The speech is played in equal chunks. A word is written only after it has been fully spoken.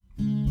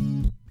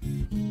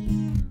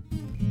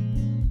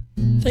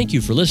Thank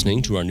you for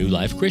listening to our New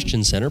Life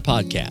Christian Center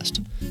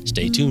podcast.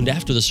 Stay tuned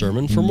after the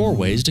sermon for more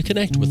ways to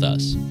connect with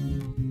us.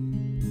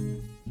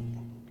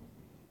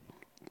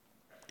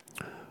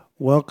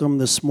 Welcome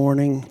this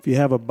morning. If you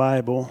have a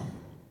Bible,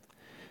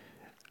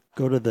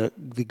 go to the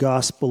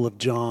Gospel of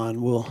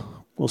John.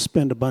 We'll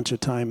spend a bunch of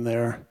time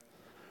there.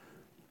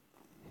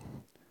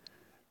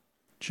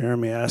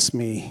 Jeremy asked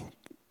me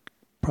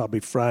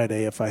probably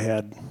Friday if I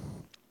had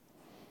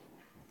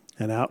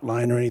an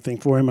outline or anything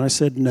for him. And I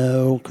said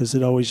no, because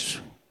it always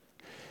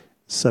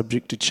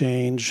subject to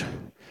change.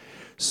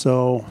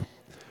 So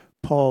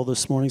Paul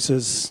this morning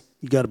says,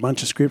 "You got a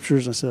bunch of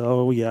scriptures?" I said,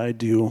 "Oh yeah, I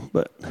do,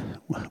 but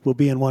we'll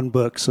be in one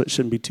book, so it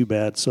shouldn't be too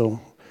bad."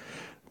 So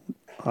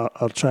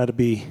I'll try to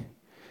be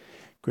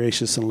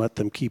gracious and let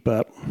them keep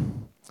up.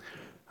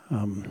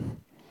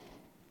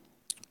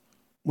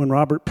 When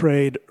Robert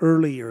prayed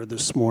earlier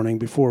this morning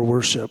before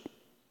worship,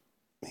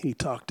 he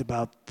talked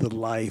about the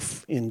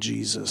life in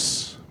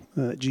Jesus.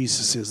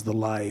 Jesus is the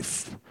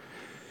life.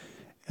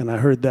 And I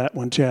heard that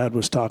when Chad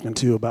was talking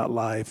to you about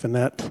life. And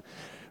that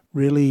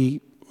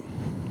really,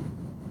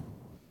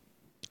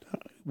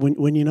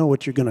 when you know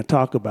what you're going to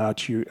talk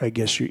about, I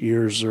guess your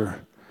ears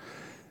are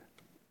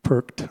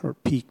perked or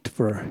peaked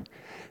for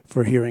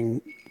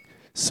hearing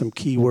some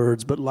key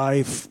words. But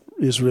life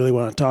is really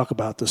what I talk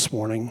about this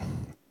morning.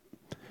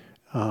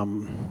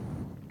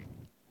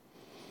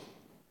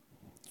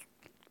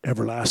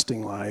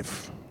 Everlasting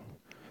life,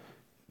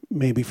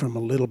 maybe from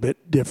a little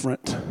bit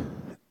different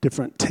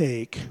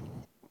take.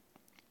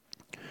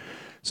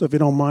 So if you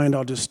don't mind,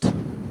 I'm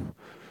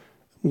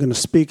going to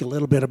speak a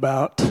little bit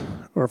about,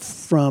 or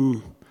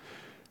from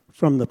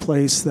the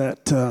place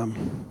that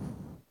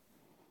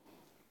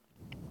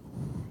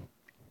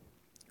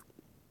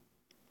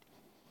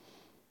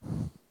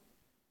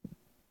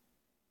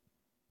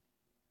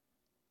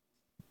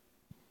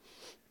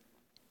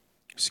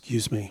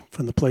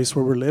from the place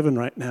where we're living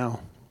right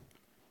now.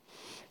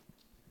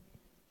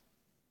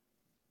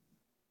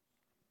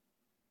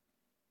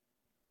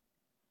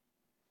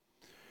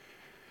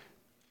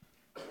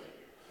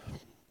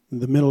 In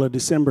the middle of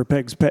December,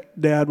 Peg's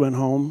dad went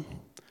home.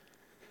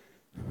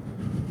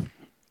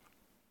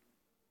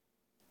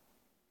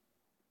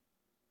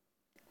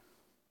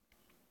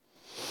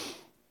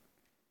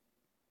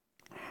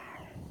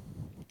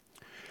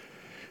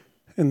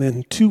 And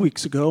then 2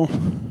 weeks ago,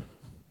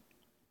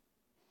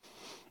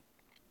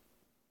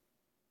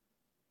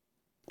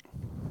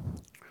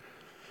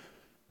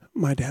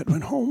 my dad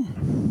went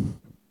home.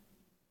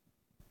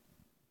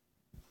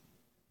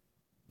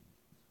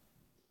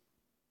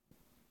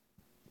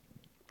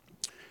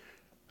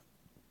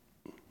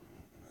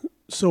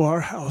 So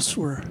our house,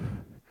 we're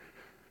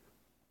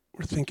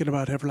thinking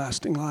about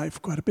everlasting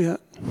life quite a bit.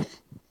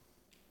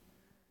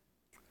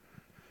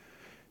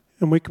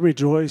 And we can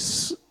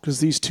rejoice because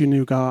these two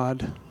knew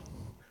God.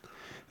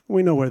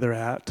 We know where they're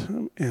at,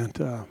 and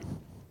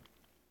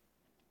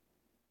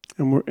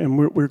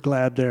we're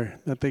glad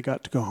that they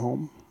got to go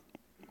home.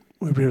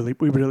 We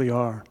really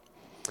are.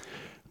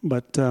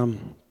 But I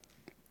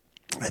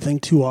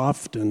think too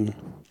often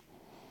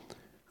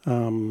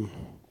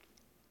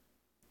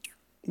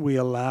we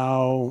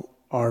allow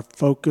our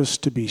focus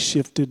to be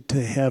shifted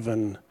to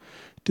heaven,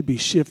 to be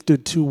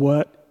shifted to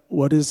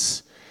what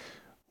is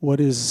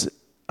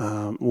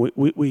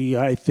we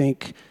I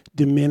think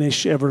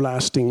diminish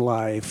everlasting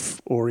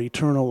life or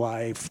eternal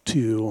life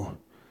to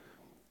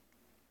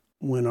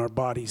when our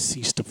bodies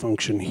cease to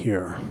function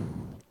here.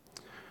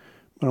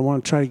 But I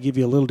want to try to give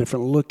you a little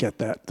different look at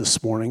that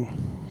this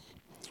morning.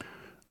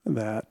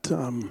 That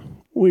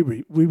we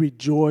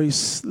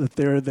rejoice that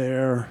they're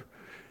there,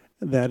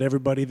 that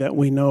everybody that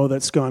we know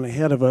that's gone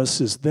ahead of us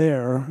is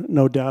there,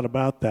 no doubt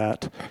about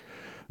that.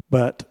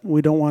 But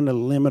we don't want to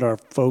limit our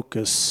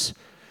focus,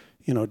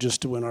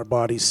 just to when our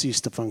bodies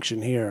cease to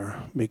function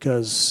here,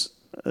 because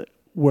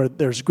where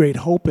there's great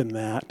hope in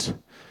that,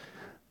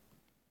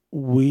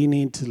 we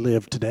need to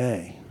live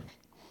today.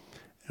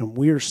 And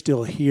we're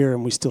still here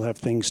and we still have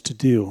things to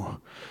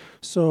do.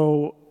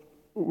 So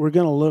we're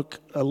going to look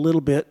a little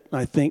bit,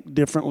 I think,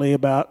 differently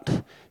about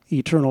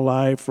eternal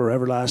life or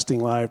everlasting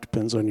life,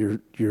 depends on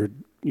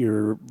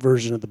your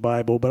version of the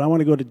Bible. But I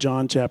want to go to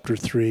John chapter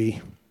 3.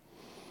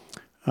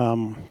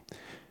 And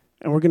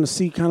we're going to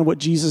see kind of what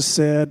Jesus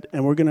said,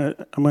 and I'm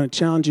going to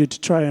challenge you to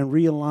try and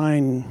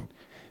realign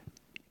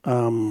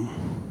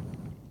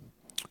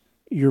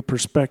your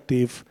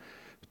perspective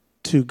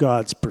to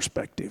God's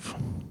perspective.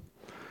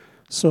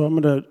 So I'm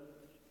going to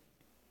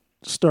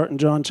start in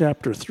John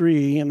chapter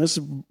 3, and this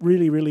is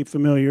really, really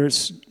familiar.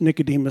 It's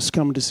Nicodemus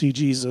coming to see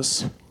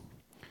Jesus.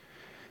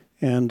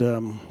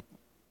 And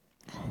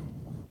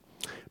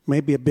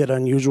maybe a bit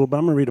unusual, but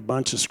I'm going to read a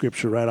bunch of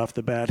scripture right off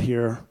the bat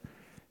here.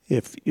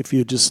 If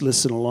you just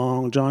listen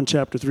along. John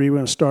chapter 3, we're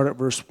going to start at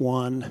verse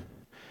 1,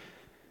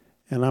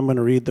 and I'm going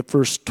to read the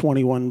first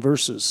 21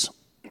 verses.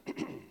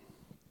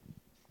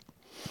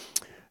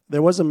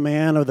 There was a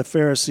man of the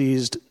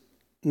Pharisees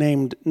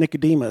named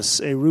Nicodemus,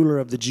 a ruler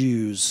of the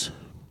Jews.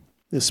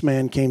 This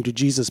man came to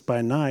Jesus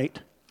by night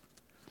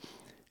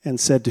and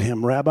said to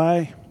him,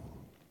 "Rabbi,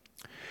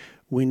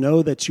 We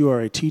know that you are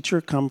a teacher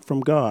come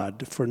from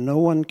God, for no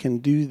one can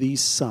do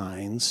these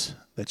signs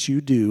that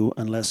you do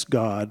unless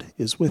God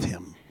is with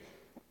him."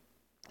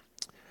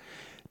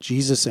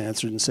 Jesus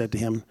answered and said to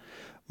him,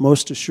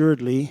 "Most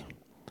assuredly,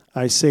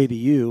 I say to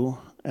you,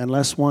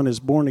 unless one is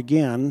born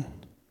again,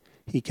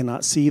 he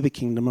cannot see the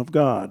kingdom of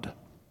God."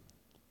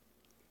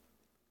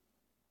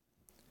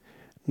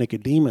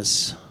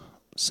 Nicodemus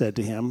said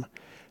to him,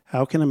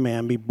 "How can a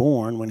man be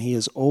born when he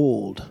is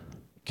old?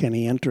 Can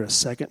he enter a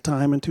second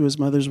time into his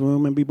mother's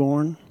womb and be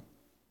born?"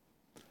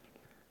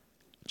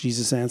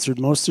 Jesus answered,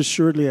 "Most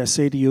assuredly, I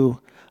say to you,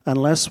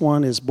 unless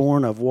one is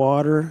born of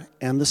water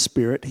and the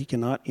Spirit, he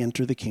cannot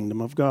enter the kingdom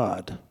of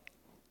God.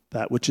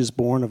 That which is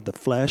born of the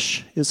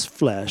flesh is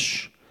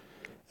flesh,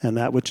 and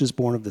that which is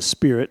born of the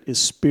Spirit is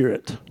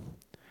spirit.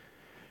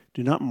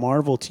 Do not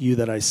marvel to you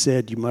that I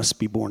said you must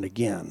be born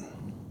again.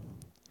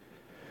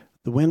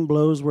 The wind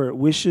blows where it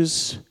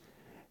wishes,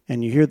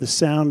 and you hear the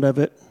sound of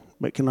it,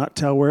 but cannot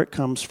tell where it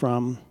comes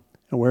from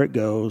and where it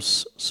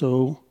goes.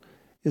 So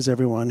is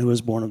everyone who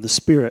is born of the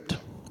Spirit."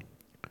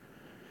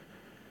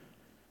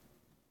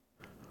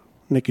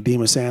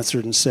 Nicodemus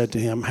answered and said to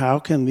him, "How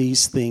can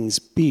these things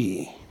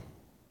be?"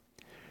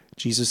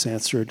 Jesus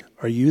answered,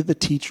 "Are you the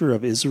teacher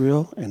of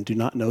Israel and do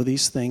not know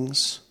these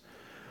things?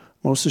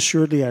 Most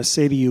assuredly, I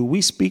say to you, we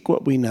speak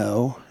what we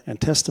know and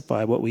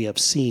testify what we have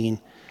seen.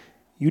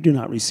 You do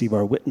not receive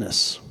our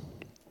witness.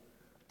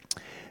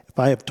 If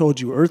I have told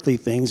you earthly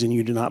things and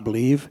you do not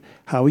believe,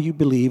 how will you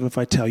believe if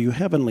I tell you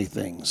heavenly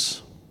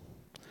things?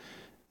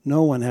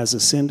 No one has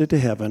ascended to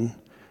heaven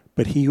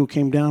but he who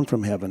came down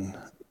from heaven,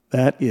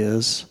 that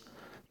is,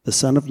 the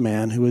Son of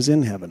Man who is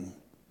in heaven.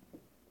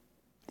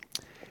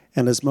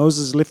 And as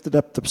Moses lifted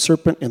up the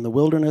serpent in the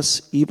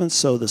wilderness, even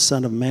so the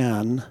Son of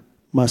Man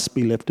must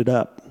be lifted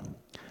up,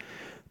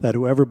 that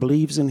whoever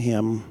believes in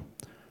him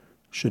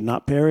should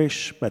not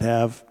perish but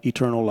have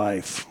eternal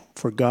life.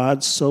 For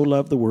God so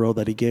loved the world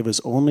that he gave his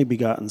only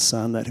begotten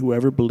Son, that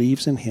whoever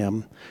believes in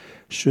him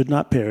should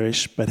not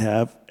perish but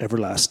have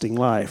everlasting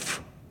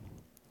life.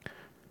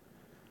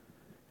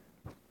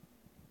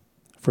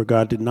 For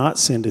God did not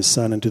send his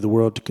Son into the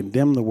world to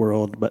condemn the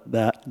world, but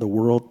that the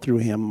world through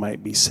him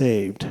might be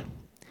saved.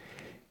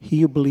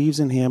 He who believes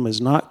in him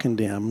is not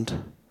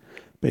condemned,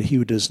 but he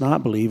who does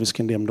not believe is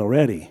condemned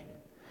already,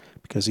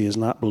 because he has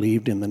not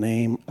believed in the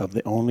name of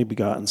the only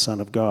begotten Son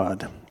of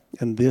God.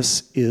 And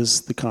this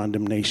is the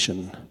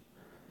condemnation,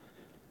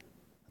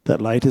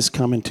 that light has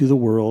come into the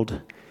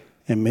world,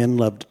 and men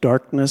loved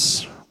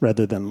darkness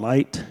rather than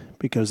light,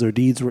 because their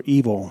deeds were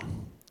evil.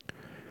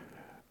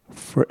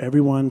 For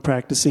everyone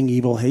practicing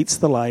evil hates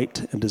the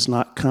light and does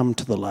not come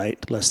to the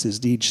light, lest his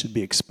deeds should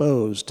be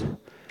exposed.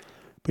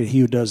 But he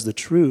who does the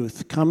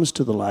truth comes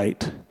to the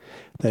light,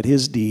 that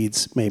his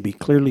deeds may be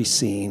clearly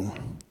seen,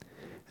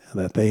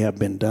 and that they have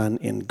been done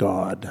in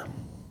God.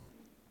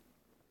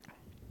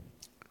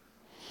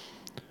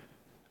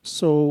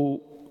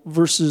 So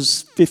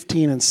verses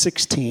 15 and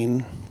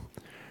 16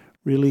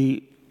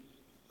 really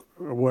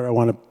are where I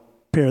want to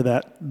pare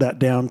that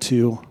down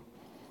to.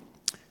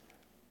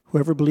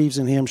 Whoever believes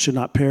in him should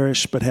not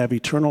perish but have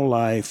eternal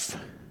life.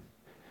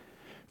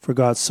 For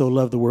God so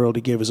loved the world,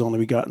 he gave his only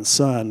begotten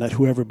Son, that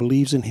whoever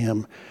believes in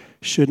him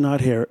should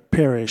not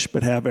perish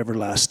but have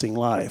everlasting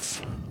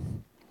life.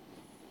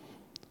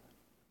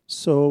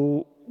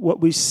 So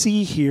what we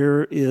see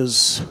here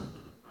is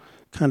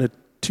kind of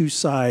two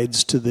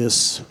sides to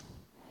this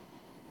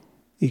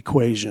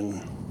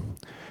equation.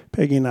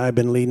 Peggy and I have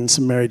been leading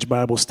some marriage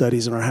Bible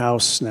studies in our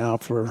house now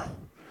for,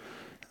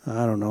 2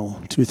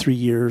 or 3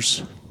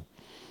 years.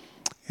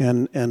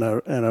 And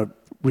a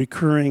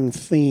recurring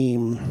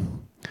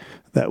theme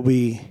that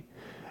we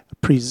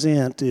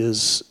present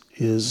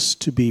is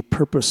to be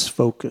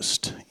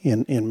purpose-focused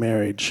in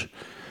marriage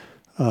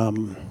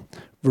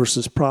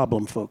versus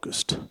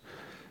problem-focused.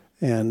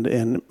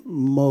 And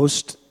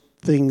most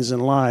things in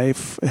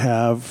life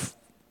have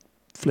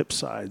flip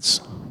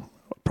sides,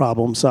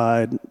 problem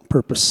side,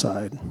 purpose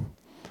side.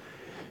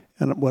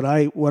 And what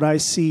I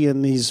see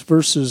in these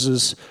verses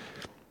is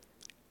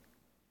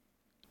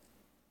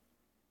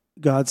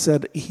God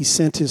said he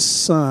sent his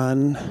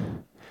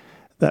Son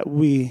that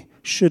we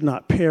should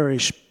not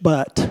perish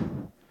but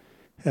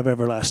have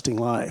everlasting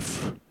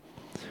life.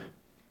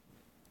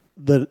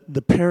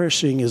 The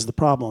perishing is the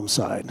problem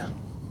side.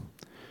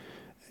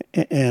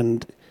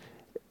 And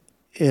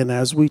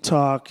as we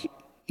talk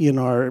in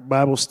our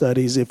Bible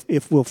studies,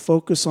 if we'll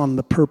focus on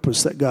the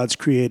purpose that God's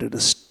created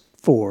us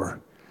for,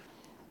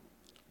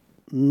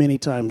 many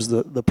times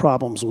the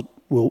problems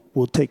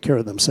will take care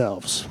of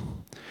themselves.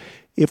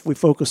 If we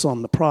focus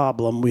on the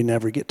problem, we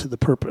never get to the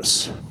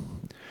purpose.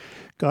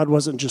 God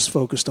wasn't just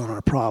focused on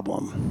our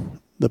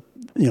problem.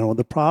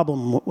 The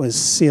problem was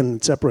sin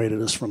that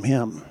separated us from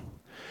him.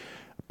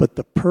 But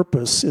the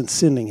purpose in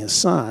sending his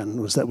Son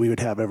was that we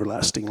would have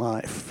everlasting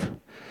life.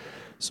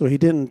 So he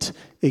didn't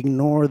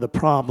ignore the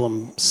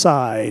problem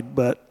side,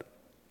 but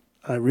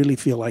I really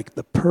feel like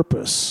the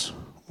purpose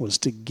was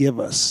to give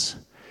us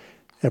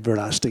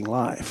everlasting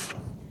life.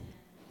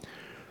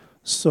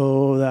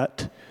 So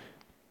that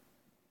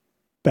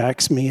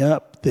backs me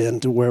up then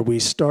to where we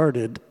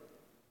started.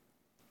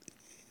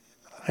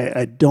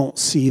 I don't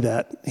see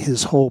that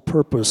his whole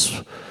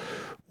purpose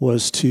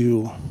was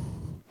to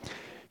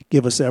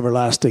give us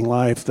everlasting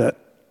life that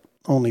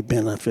only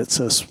benefits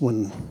us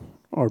when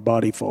our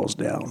body falls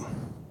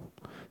down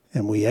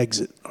and we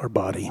exit our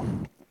body.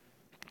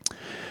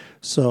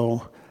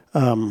 So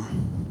the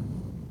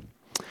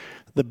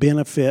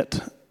benefit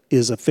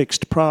is a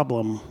fixed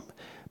problem,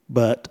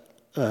 but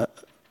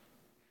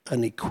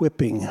an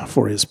equipping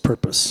for his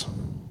purpose.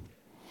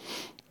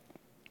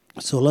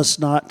 So let's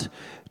not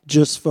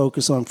just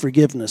focus on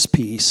forgiveness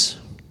piece.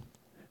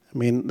 I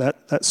mean,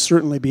 that's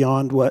certainly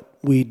beyond what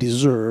we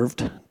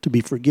deserved to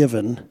be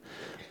forgiven,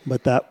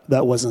 but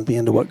that wasn't the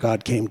end of what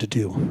God came to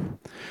do.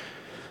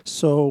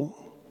 So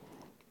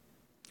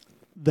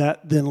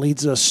that then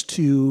leads us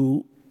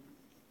to,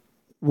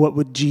 what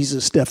would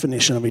Jesus'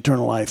 definition of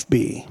eternal life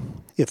be?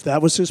 If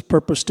that was his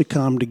purpose to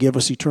come to give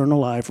us eternal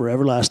life or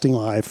everlasting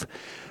life,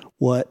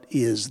 what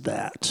is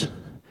that?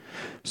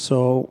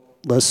 So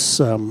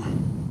let's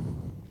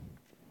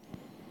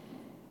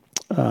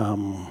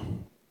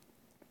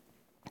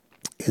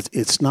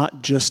it's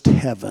not just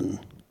heaven.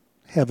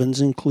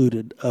 Heaven's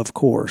included, of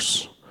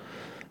course.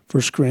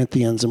 1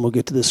 Corinthians, and we'll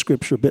get to this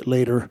scripture a bit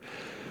later.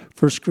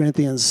 1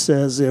 Corinthians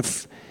says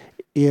if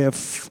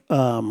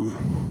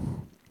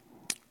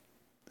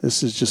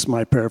this is just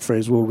my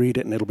paraphrase, we'll read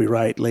it and it'll be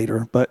right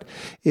later, but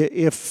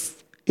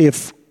if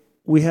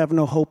we have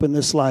no hope in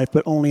this life,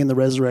 but only in the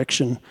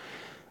resurrection,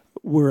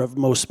 we're of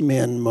most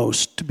men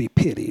most to be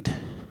pitied.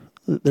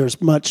 There's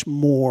much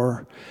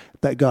more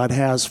that God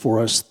has for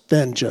us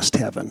than just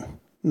heaven.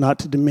 Not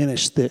to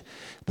diminish the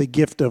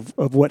gift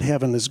of what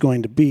heaven is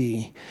going to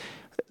be.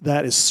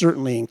 That is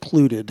certainly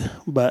included.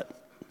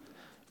 But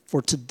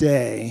for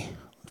today,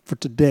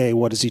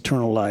 what is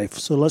eternal life?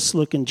 So let's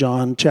look in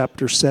John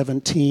chapter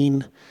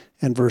 17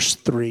 and verse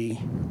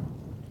 3.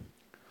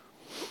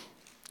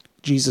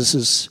 Jesus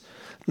does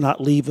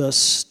not leave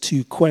us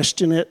to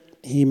question it.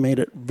 He made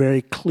it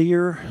very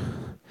clear.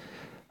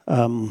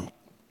 John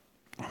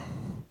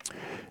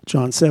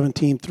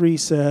 17:3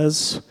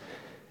 says,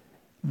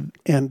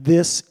 "And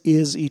this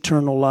is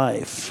eternal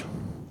life,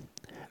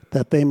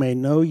 that they may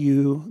know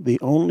you, the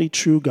only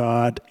true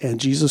God, and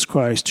Jesus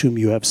Christ, whom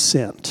you have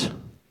sent."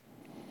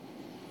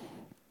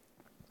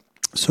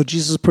 So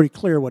Jesus is pretty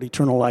clear what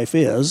eternal life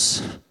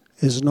is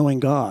knowing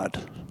God.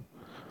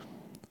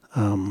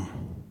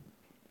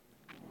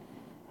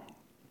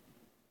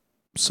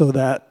 So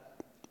that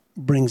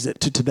brings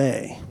it to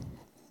today.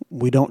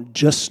 We don't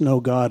just know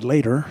God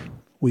later,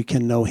 we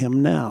can know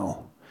him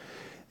now.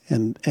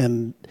 And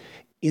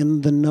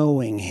in the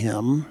knowing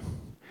him,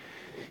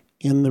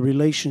 in the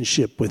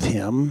relationship with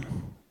him,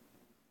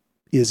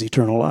 is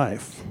eternal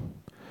life.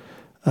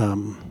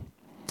 John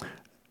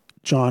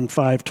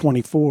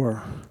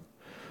 5:24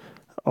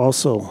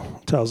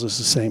 also tells us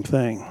the same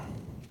thing.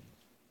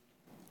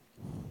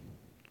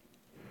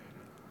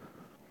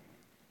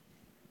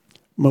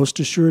 "Most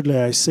assuredly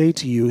I say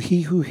to you,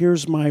 he who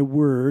hears my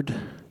word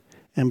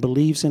and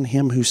believes in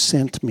him who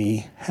sent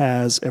me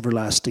has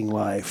everlasting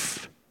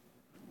life,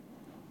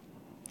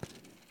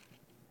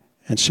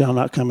 and shall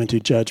not come into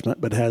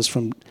judgment, but has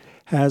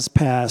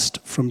passed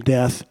from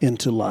death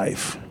into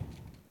life."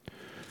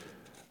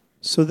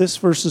 So this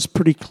verse is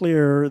pretty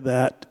clear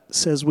that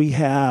says we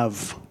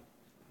have,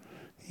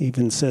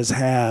 even says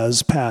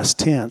has, past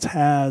tense,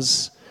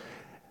 has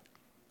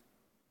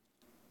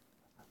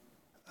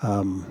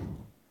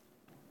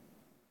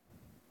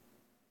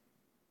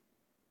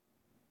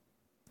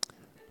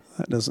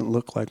that doesn't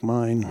look like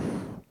mine.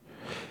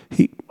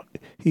 He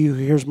who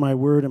hears my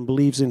word and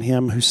believes in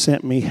him who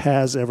sent me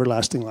has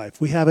everlasting life.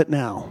 We have it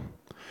now.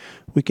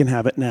 We can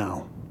have it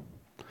now.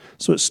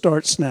 So it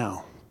starts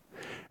now.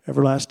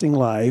 Everlasting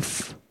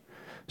life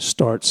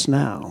starts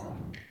now.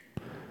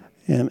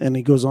 And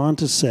he goes on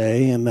to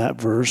say in that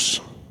verse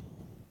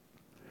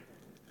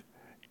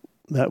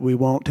that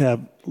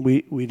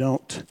we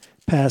don't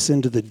pass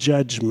into the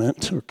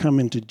judgment or come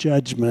into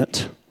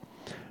judgment,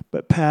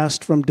 but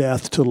passed from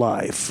death to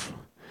life.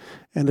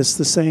 And it's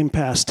the same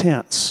past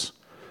tense.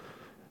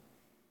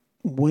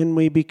 When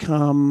we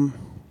become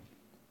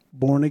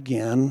born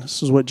again,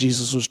 this is what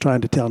Jesus was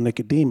trying to tell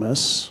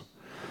Nicodemus,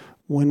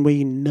 when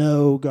we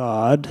know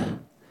God,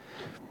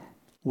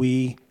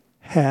 we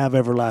have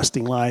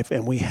everlasting life,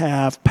 and we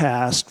have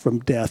passed from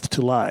death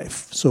to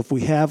life. So if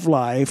we have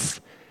life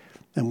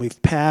and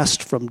we've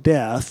passed from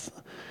death,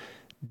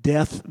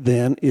 death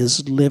then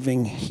is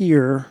living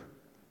here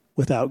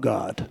without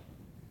God.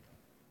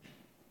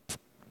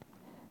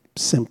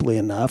 Simply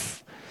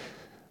enough.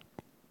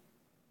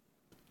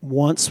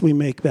 Once we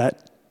make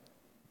that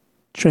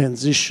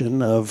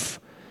transition of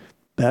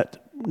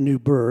that new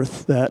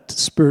birth, that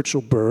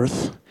spiritual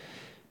birth,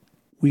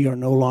 we are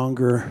no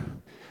longer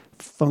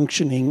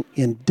functioning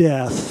in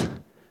death.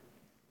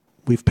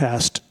 We've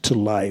passed to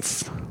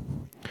life.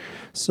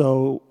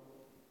 So,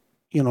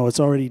 it's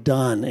already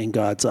done in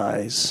God's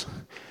eyes.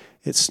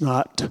 It's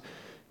not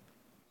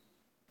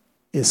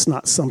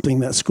something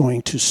that's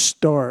going to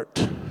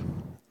start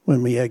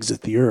when we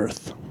exit the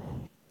earth.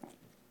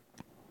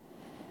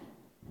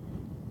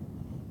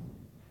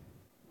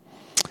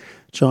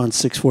 John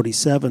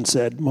 6:47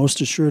 said, "Most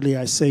assuredly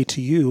I say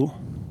to you,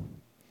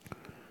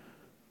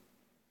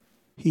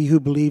 he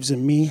who believes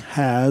in me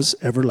has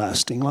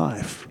everlasting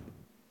life."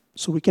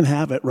 So we can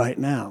have it right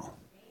now.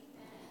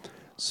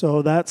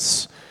 So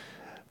that's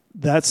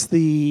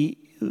the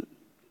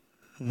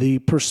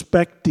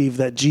perspective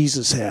that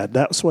Jesus had.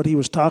 That's what he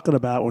was talking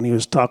about when he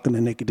was talking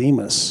to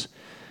Nicodemus.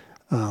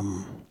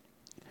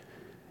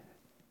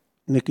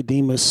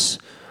 Nicodemus,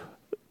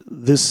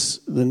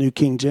 the New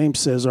King James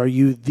says, "Are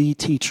you the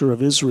teacher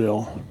of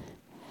Israel?"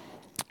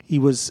 He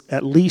was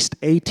at least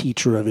a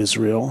teacher of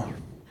Israel.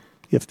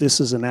 If this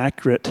is an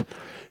accurate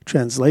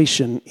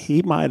translation,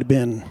 he might have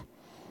been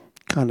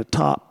kind of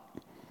top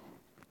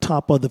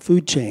of the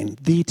food chain,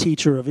 the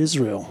teacher of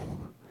Israel.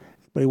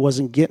 But he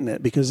wasn't getting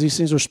it because these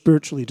things are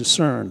spiritually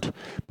discerned.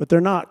 But they're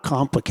not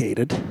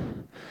complicated.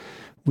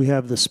 We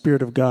have the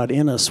Spirit of God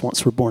in us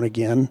once we're born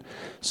again,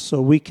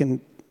 so we can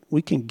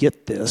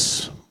get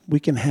this. We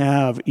can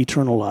have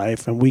eternal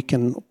life, and we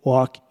can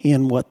walk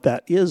in what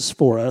that is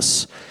for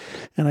us.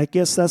 And I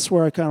guess that's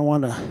where I kind of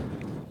want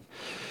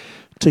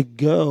to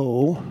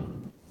go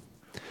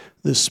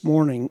this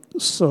morning.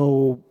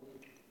 So,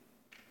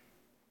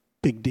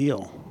 big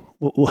deal.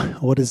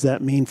 What does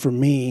that mean for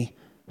me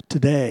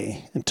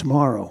today and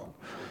tomorrow?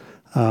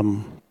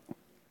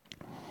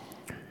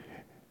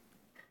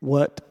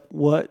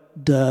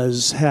 What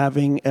does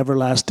having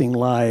everlasting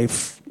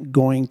life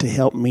going to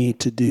help me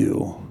to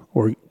do?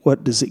 Or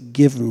what does it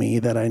give me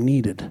that I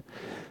needed?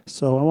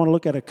 So I want to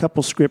look at a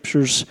couple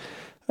scriptures.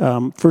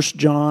 1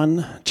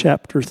 John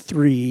chapter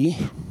 3.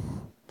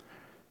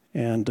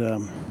 And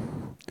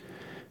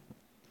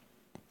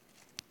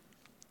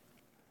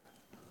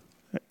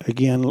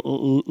again,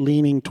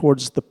 leaning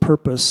towards the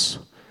purpose.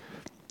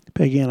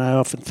 Peggy and I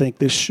often think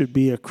this should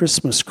be a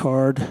Christmas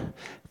card.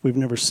 We've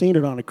never seen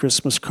it on a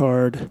Christmas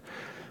card,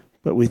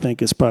 but we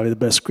think it's probably the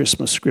best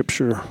Christmas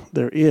scripture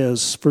there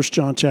is. 1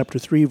 John chapter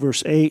 3,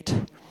 verse 8,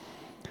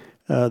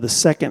 the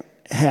second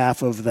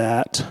half of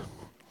that.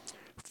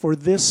 "For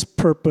this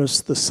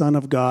purpose the Son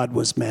of God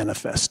was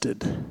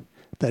manifested,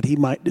 that he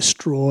might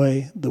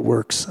destroy the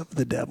works of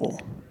the devil."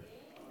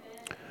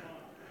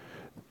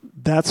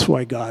 That's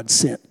why God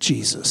sent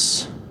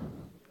Jesus,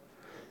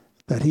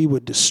 that he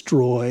would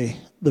destroy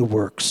the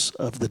works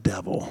of the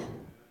devil.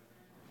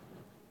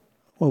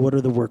 Well, what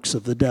are the works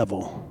of the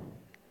devil?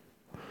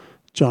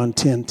 John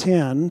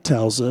 10:10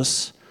 tells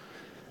us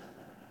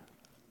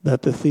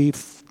that the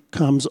thief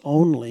comes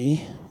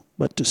only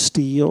but to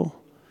steal,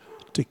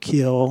 to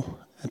kill,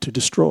 and to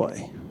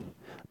destroy.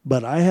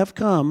 "But I have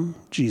come,"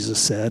 Jesus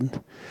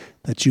said,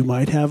 "that you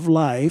might have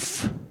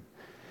life,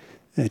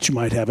 and that you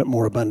might have it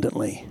more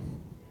abundantly."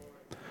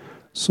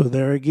 So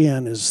there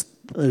again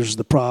there's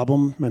the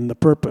problem and the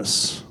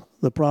purpose.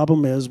 The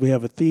problem is we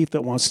have a thief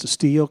that wants to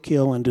steal,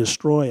 kill, and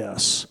destroy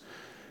us.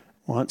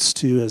 Wants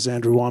to, as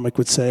Andrew Womack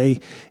would say,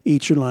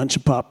 eat your lunch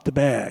and pop the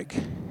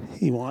bag.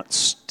 He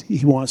wants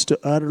to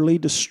utterly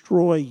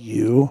destroy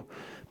you.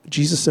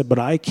 Jesus said, "But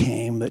I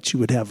came that you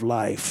would have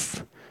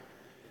life,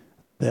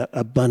 that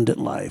abundant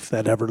life,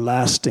 that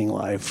everlasting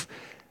life,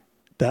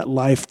 that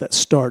life that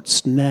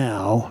starts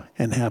now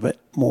and have it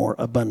more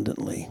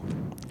abundantly."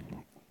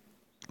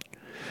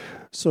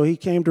 So he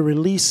came to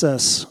release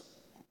us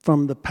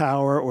from the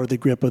power or the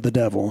grip of the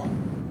devil,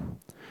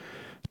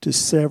 to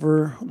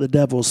sever the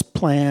devil's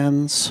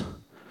plans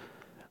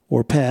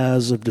or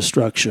paths of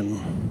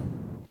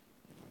destruction.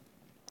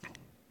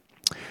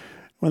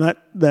 Well,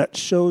 that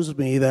shows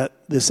me that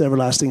this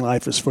everlasting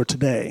life is for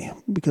today,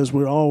 because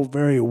we're all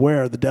very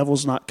aware the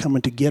devil's not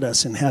coming to get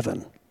us in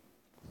heaven.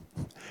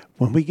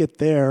 When we get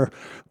there,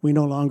 we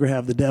no longer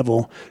have the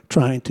devil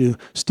trying to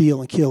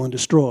steal and kill and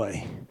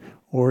destroy,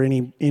 or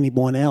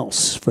anyone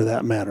else for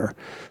that matter.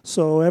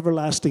 So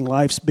everlasting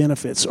life's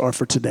benefits are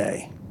for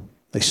today.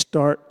 They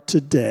start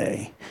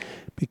today,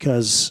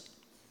 because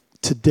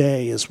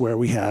today is where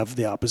we have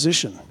the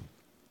opposition.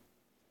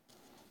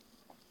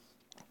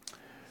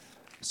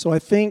 So I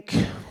think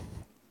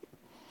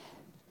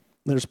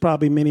there's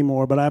probably many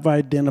more, but I've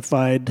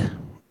identified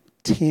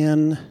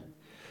 10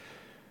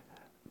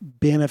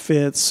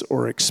 benefits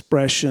or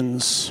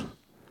expressions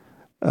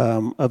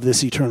of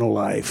this eternal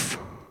life.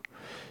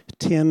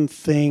 10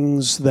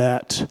 things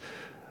that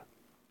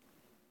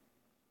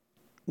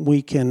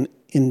we can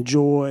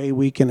enjoy,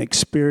 we can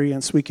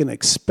experience, we can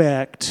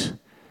expect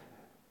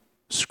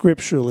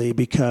scripturally,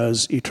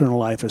 because eternal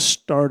life has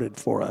started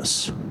for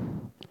us.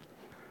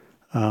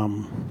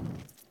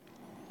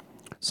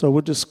 So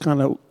we'll just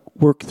kind of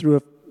work through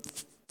a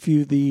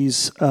few of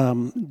these.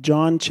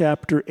 John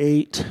chapter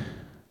 8,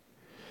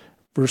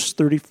 verse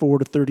 34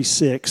 to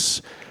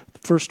 36. The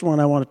first one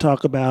I want to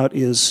talk about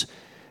is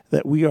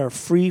that we are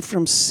free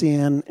from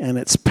sin and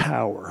its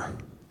power.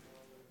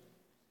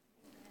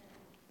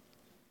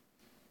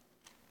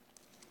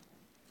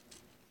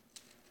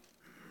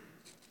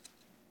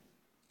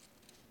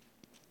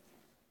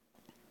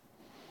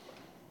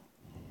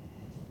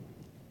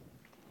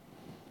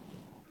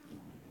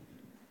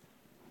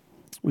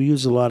 We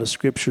use a lot of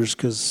scriptures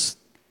because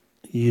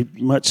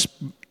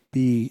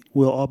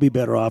we'll all be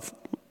better off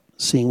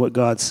seeing what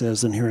God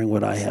says than hearing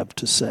what I have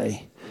to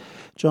say.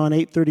 John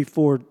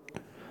 8:34,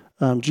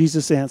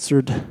 Jesus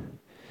answered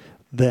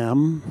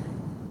them,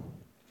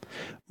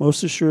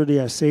 "Most assuredly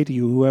I say to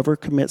you, whoever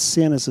commits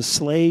sin is a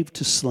slave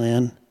to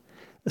sin.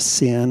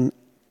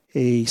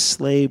 A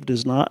slave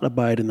does not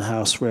abide in the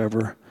house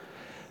forever,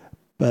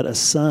 but a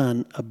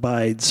son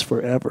abides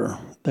forever.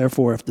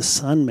 Therefore, if the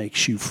Son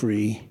makes you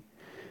free,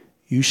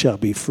 you shall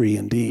be free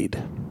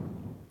indeed."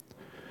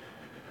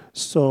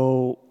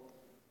 So,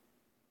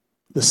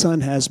 the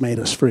Son has made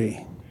us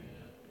free.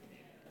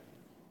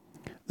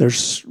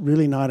 There's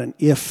really not an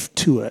if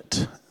to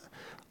it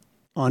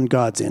on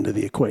God's end of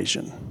the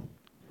equation.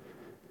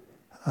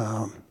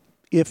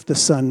 If the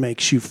Son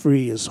makes you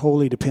free is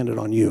wholly dependent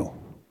on you,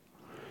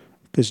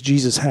 because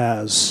Jesus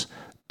has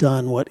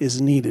done what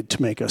is needed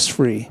to make us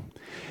free,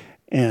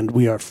 and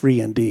we are free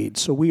indeed.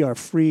 So we are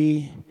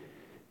freed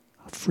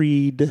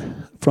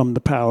from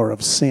the power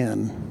of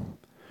sin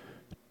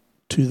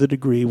to the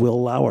degree we'll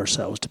allow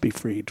ourselves to be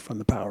freed from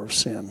the power of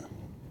sin.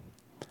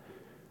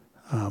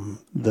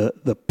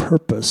 The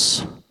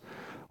purpose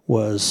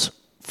was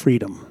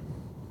freedom.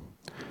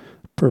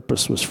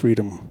 Purpose was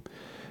freedom.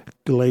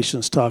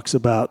 Galatians talks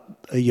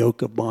about a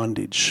yoke of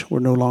bondage. We're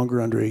no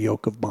longer under a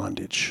yoke of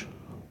bondage.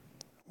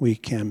 We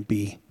can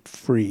be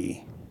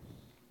free.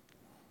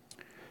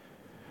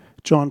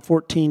 John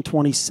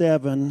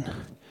 14:27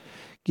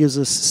 gives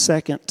us a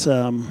second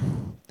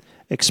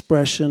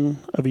expression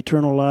of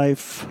eternal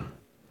life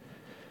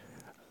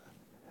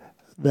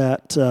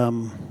that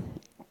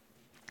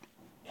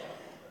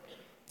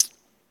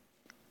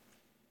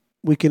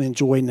we can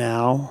enjoy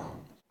now.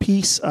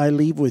 "Peace I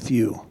leave with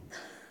you.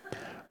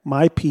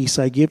 My peace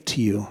I give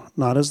to you.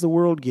 Not as the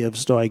world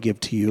gives do I give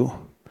to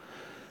you.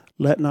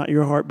 Let not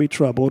your heart be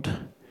troubled,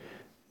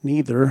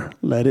 neither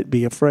let it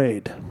be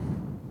afraid."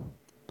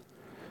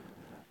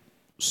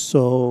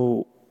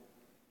 So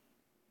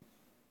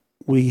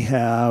we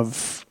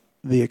have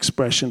the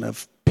expression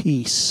of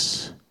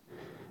peace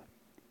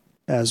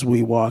as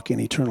we walk in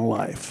eternal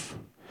life.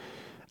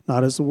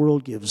 Not as the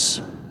world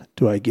gives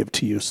do I give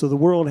to you. So the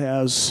world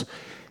has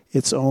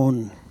its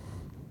own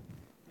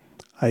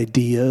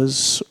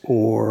ideas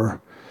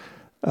or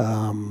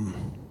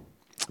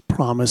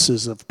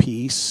promises of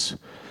peace.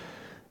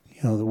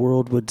 The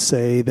world would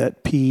say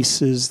that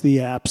peace is the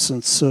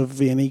absence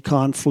of any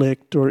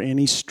conflict or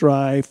any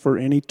strife or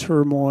any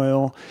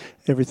turmoil.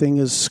 Everything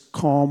is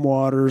calm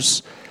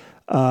waters.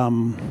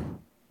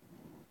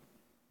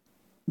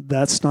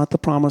 That's not the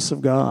promise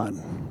of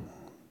God,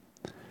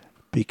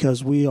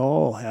 because we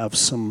all have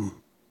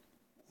some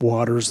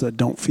waters that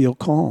don't feel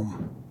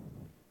calm,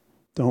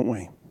 don't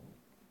we?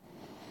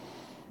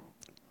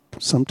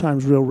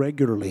 Sometimes real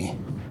regularly.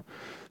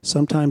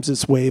 Sometimes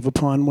it's wave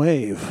upon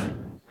wave.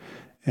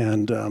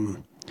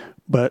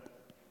 But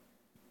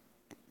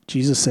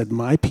Jesus said,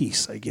 "My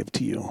peace I give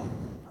to you."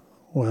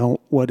 Well,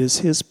 what is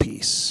his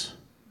peace?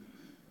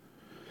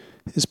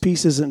 His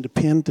peace isn't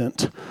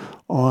dependent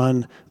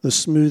on the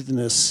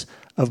smoothness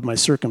of my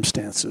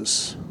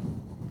circumstances.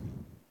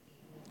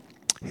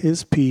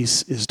 His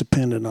peace is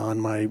dependent on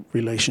my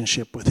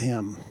relationship with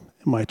him,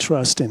 my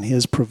trust in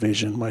his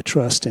provision, my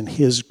trust in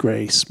his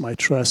grace, my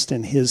trust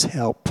in his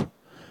help.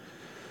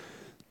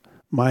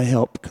 My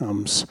help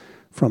comes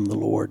from the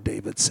Lord,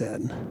 David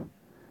said.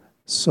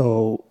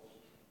 So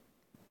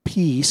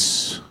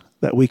peace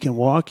that we can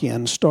walk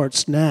in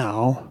starts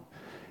now,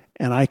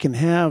 and I can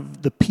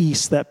have the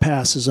peace that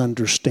passes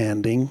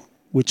understanding,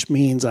 which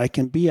means I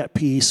can be at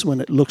peace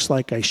when it looks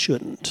like I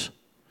shouldn't.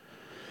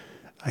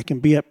 I can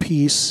be at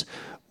peace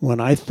when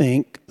I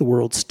think the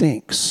world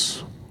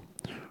stinks,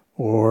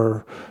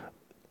 or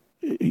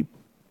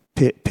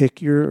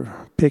pick your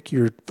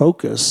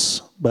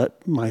focus,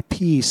 but my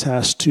peace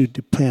has to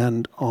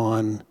depend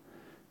on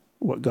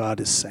what God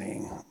is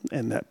saying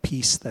and that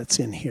peace that's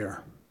in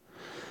here.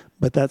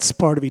 But that's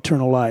part of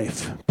eternal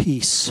life,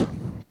 peace.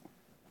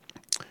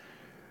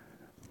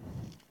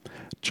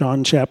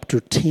 John chapter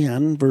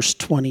 10, verse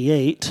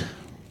 28.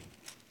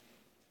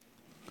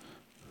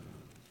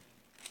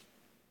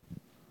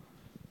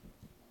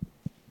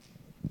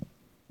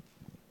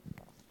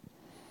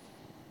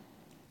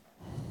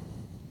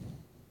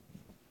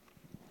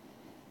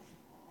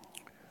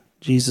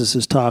 Jesus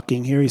is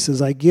talking here. He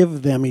says, "I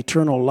give them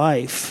eternal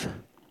life,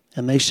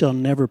 and they shall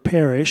never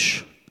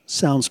perish."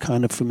 Sounds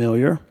kind of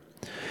familiar.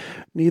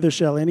 "Neither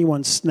shall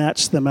anyone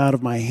snatch them out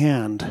of my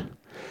hand.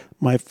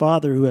 My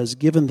Father who has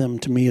given them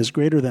to me is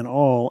greater than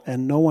all,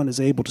 and no one is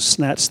able to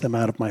snatch them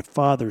out of my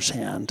Father's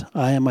hand.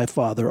 I and my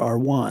Father are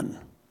one."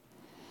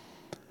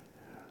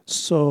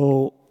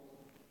 So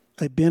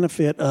a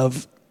benefit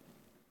of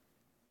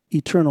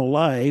eternal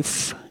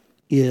life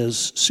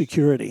is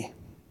security.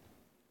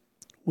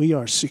 We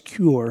are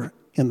secure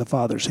in the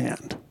Father's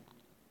hand.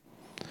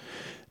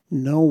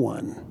 No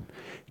one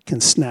can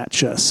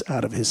snatch us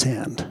out of his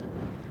hand.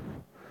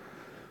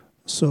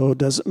 So it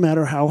doesn't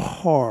matter how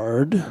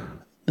hard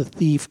the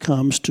thief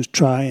comes to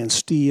try and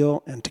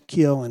steal and to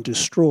kill and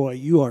destroy,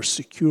 you are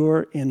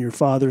secure in your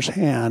Father's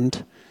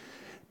hand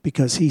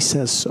because he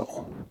says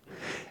so.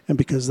 And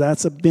because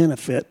that's a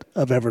benefit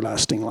of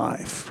everlasting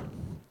life.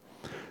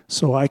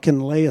 So I can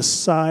lay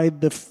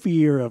aside the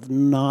fear of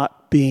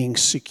not being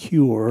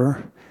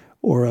secure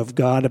or of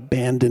God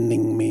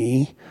abandoning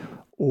me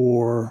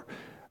or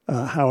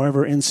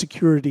however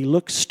insecurity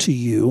looks to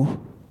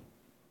you,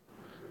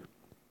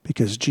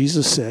 because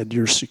Jesus said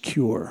you're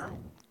secure.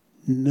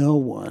 No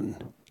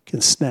one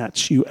can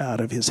snatch you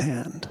out of his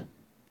hand.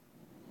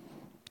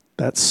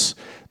 That's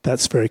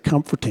very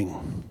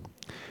comforting.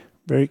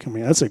 Very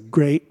comforting. That's a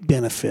great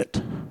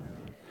benefit.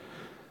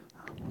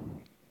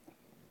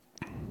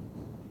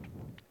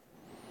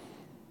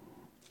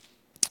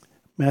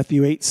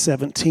 Matthew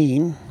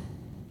 8:17.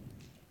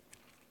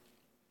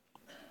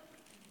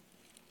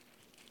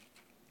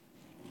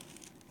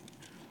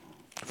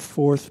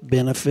 Fourth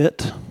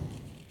benefit.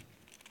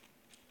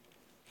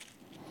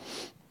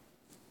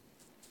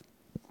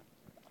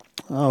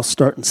 I'll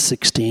start in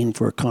 16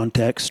 for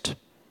context.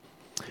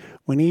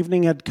 When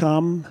evening had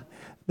come,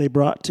 they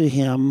brought to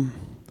him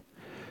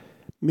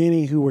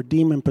many who were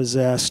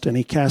demon-possessed, and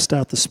he cast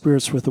out the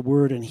spirits with a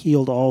word and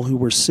healed all who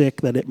were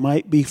sick, that it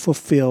might be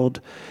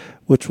fulfilled,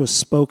 which was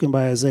spoken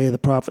by Isaiah the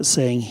prophet,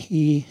 saying,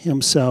 he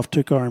himself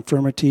took our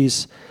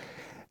infirmities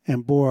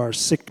and bore our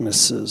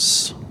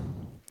sicknesses.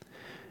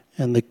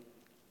 And the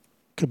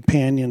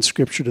companion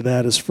scripture to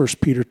that is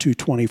 1 Peter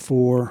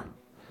 2:24,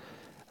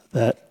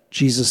 that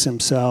Jesus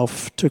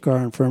himself took our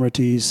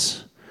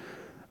infirmities,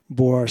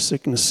 bore our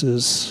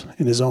sicknesses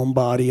in his own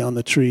body on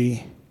the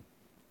tree,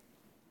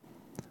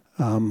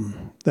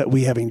 that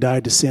we, having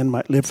died to sin,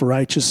 might live for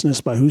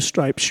righteousness, by whose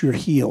stripes you're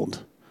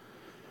healed.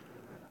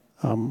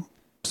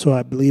 So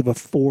I believe a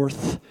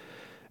fourth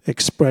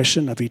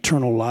expression of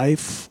eternal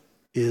life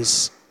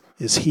is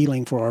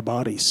healing for our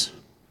bodies.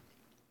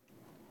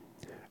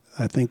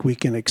 I think we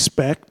can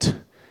expect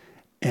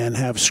and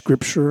have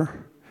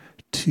scripture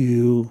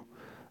to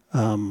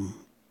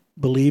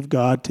believe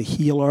God to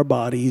heal our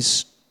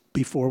bodies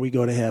before we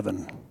go to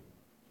heaven.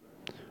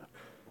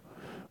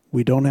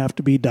 We don't have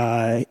to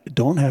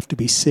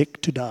be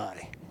sick to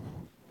die.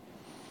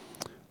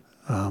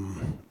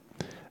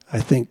 I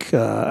think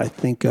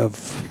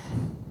of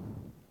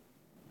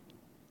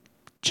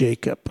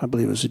Jacob. I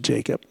believe it was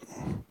Jacob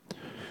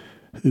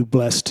who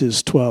blessed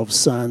his 12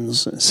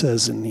 sons. It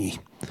says, and he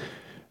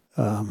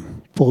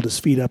pulled his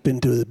feet up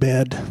into the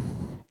bed,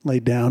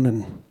 laid down,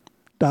 and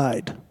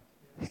died.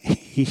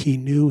 He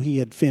knew he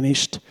had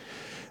finished.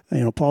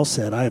 Paul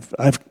said,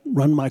 I've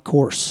run my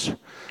course.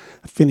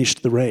 I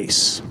finished the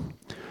race.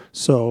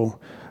 So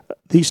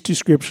these two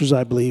scriptures,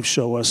 I believe,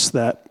 show us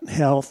that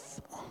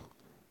health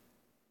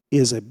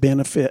is a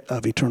benefit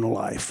of eternal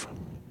life.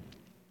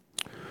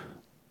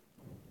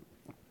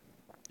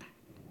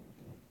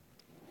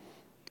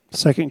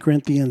 Second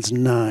Corinthians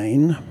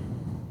 9.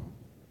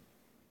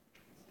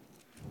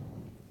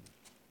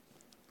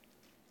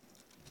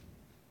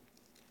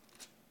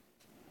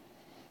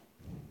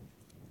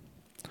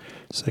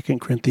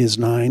 Second Corinthians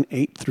 9,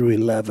 8 through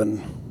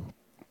 11.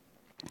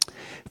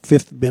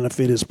 Fifth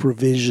benefit is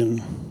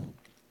provision.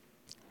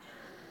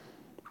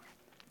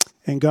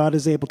 And God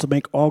is able to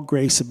make all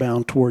grace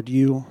abound toward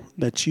you,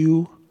 that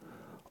you,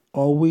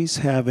 always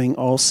having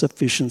all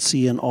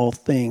sufficiency in all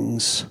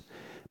things,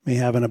 may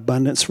have an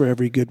abundance for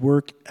every good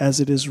work, as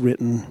it is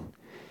written,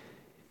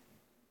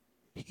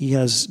 he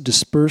has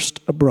dispersed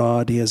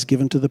abroad, he has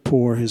given to the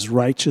poor, his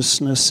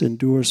righteousness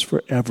endures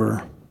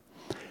forever.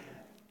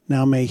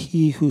 Now may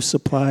he who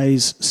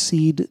supplies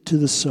seed to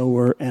the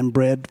sower and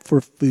bread for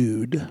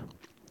food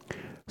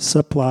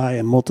supply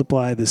and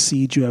multiply the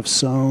seed you have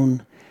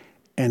sown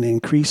and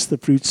increase the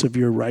fruits of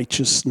your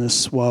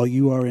righteousness, while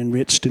you are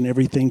enriched in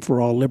everything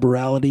for all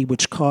liberality,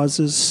 which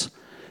causes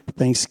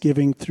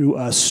thanksgiving through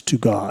us to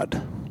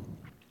God.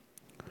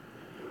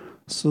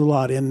 There's a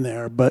lot in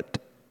there, but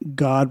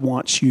God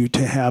wants you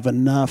to have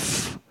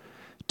enough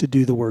to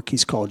do the work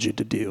he's called you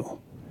to do.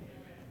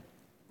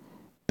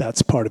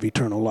 That's part of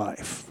eternal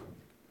life.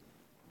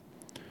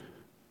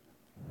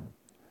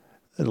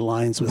 It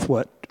aligns with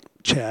what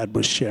Chad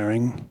was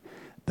sharing,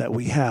 that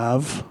we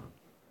have,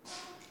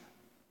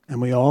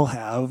 and we all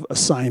have,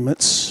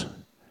 assignments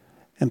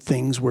and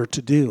things we're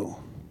to do.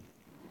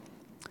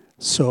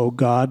 So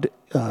God,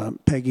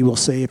 Peggy will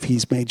say, if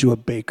he's made you a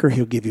baker,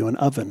 he'll give you an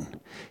oven.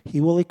 He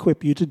will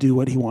equip you to do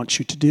what he wants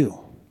you to do.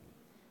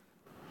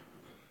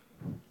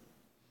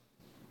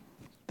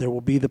 There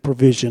will be the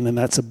provision, and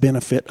that's a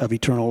benefit of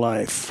eternal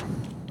life.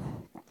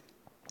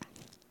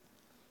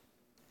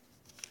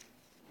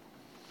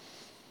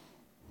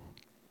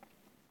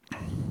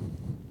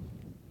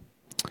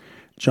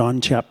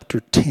 John chapter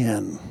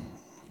 10.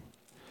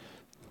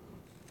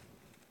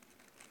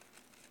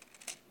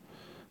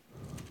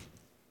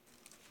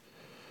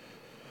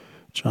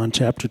 John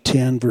chapter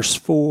 10, verse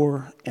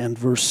 4 and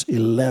verse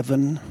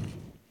 11.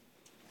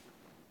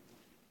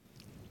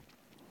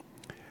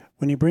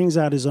 When he brings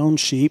out his own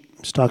sheep,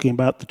 he's talking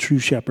about the true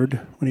shepherd.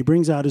 When he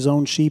brings out his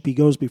own sheep, he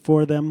goes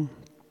before them.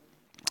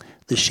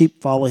 The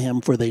sheep follow him,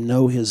 for they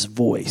know his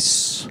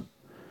voice.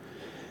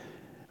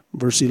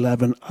 Verse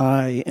 11,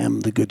 I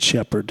am the good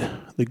shepherd.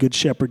 The good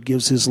shepherd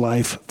gives his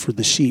life for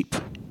the sheep.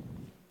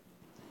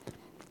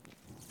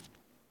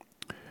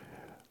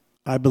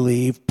 I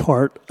believe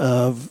part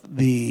of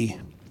the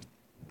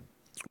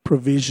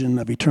provision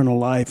of eternal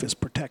life is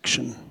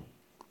protection.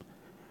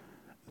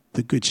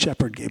 The good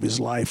shepherd gave his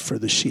life for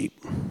the sheep.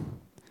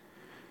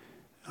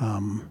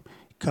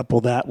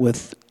 Couple that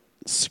with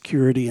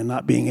security and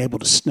not being able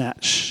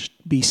to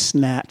be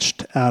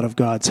snatched out of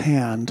God's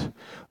hand,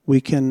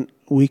 we can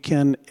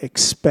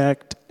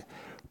expect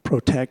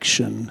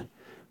protection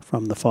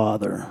from the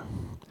Father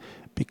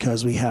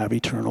because we have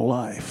eternal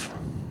life.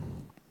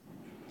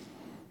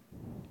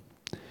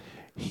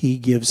 He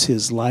gives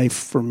his life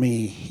for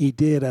me. He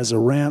did as a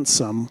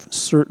ransom,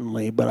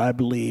 certainly, but I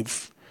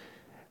believe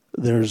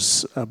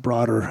there's a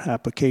broader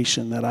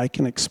application that I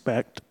can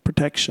expect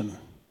protection.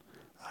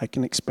 I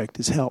can expect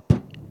his help.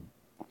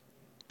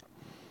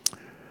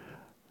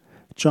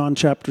 John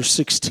chapter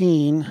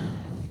 16,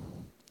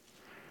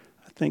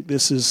 I think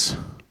this is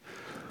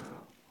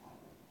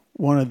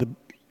one of the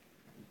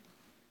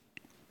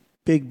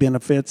big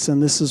benefits,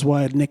 and this is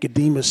why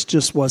Nicodemus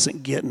just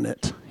wasn't getting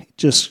it. He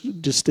just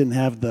didn't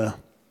have the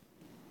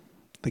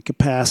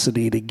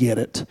capacity to get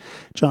it.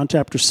 John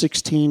chapter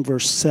 16,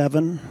 verse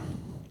 7.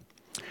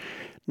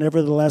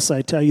 Nevertheless,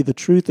 I tell you the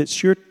truth, it's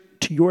to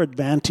your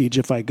advantage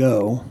if I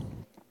go.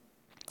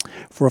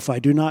 For if I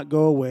do not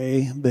go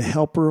away, the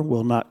Helper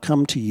will not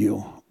come to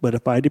you. But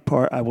if I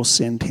depart, I will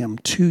send him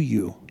to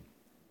you.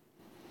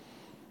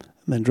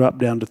 And then drop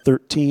down to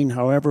 13.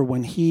 However,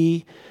 when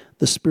he,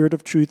 the Spirit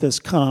of truth, has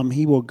come,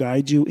 he will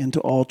guide you into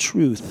all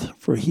truth.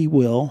 For he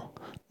will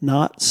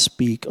not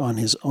speak on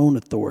his own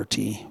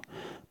authority,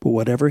 but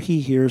whatever he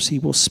hears, he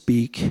will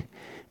speak,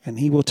 and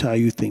he will tell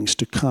you things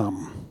to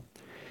come.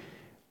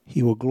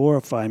 He will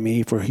glorify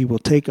me, for he will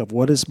take of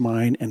what is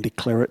mine and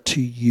declare it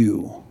to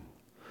you.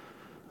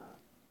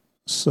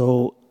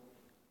 So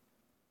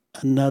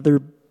another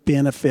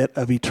benefit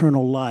of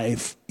eternal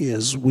life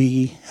is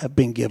we have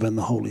been given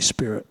the Holy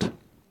Spirit.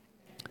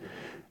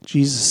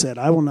 Jesus said,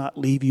 I will not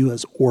leave you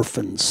as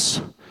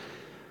orphans,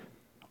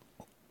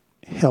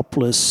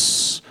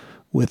 helpless,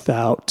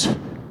 without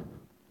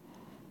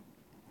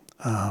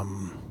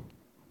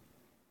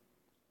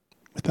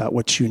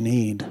what you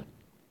need,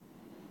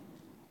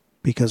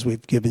 because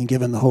we've been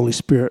given the Holy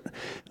Spirit.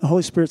 The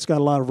Holy Spirit's got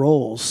a lot of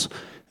roles.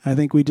 I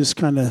think we just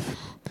kind of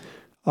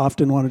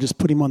often want to just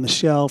put him on the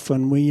shelf,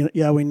 and we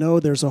know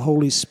there's a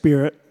Holy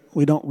Spirit.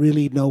 We don't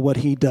really know what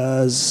he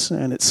does,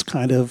 and it's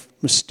kind of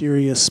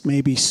mysterious,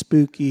 maybe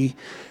spooky,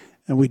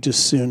 and we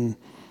just soon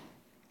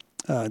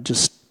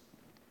just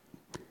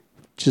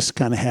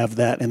kind of have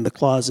that in the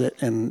closet,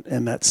 and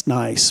that's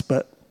nice.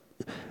 But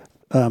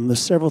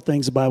there's several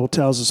things the Bible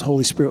tells us the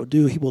Holy Spirit will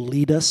do. He will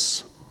lead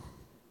us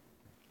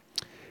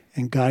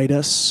and guide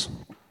us.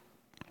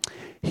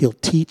 He'll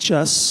teach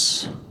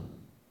us,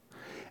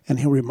 and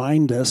he'll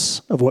remind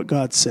us of what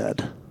God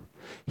said.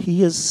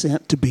 He is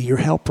sent to be your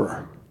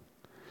helper.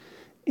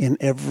 In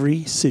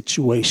every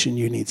situation,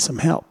 you need some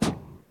help.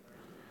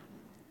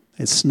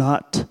 It's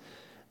not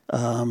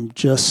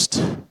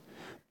just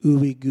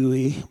ooey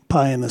gooey,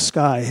 pie in the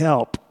sky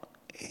help.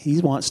 He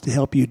wants to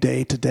help you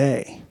day to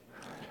day.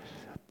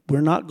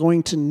 We're not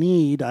going to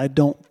need, I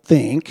don't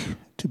think,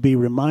 to be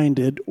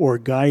reminded or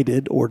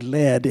guided or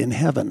led in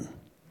heaven.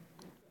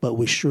 But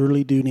we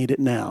surely do need it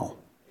now.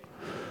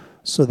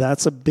 So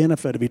that's a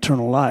benefit of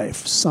eternal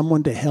life.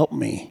 Someone to help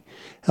me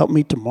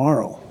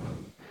tomorrow.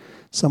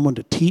 Someone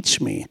to teach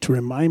me, to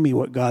remind me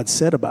what God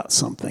said about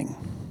something.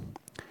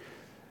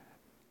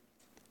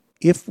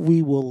 If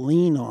we will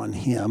lean on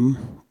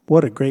him,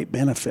 what a great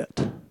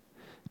benefit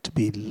to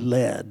be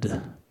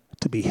led,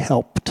 to be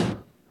helped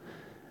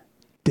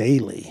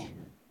daily.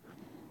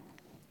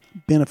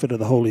 Benefit of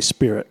the Holy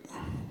Spirit.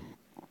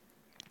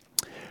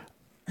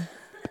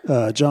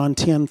 John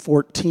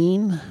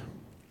 10:14.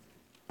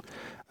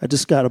 I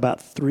just got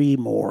about 3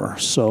 more,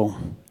 so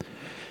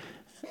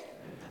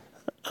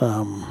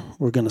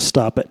we're going to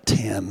stop at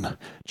 10.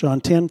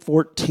 John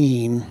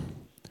 10:14.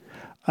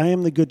 I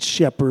am the good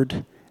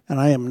shepherd, and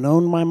I am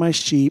known by my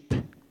sheep.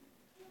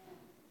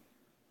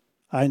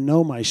 I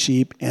know my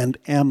sheep and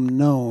am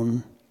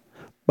known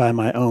by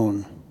my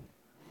own.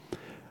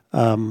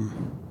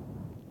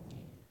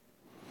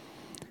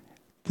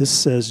 This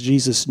says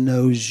Jesus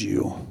knows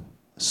you.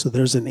 So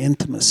there's an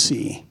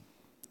intimacy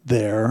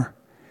there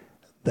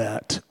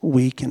that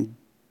we can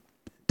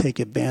take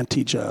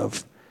advantage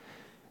of.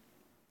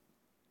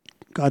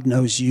 God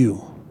knows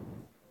you.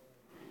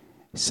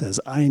 He says,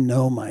 I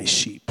know my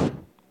sheep.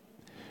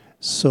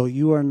 So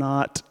you are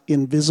not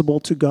invisible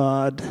to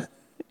God.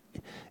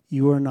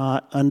 You are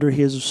not under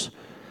his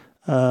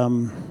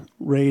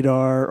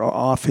radar or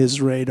off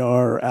his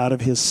radar or out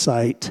of his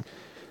sight.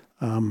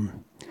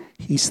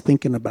 He's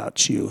thinking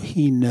about you.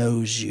 He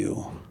knows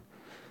you.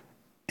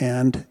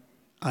 And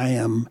I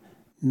am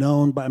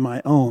known by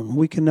my own.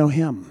 We can know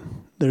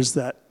him. There's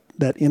that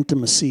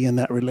intimacy and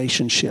that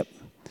relationship.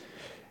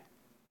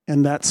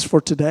 And that's for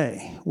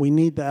today. We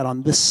need that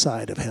on this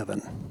side of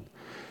heaven.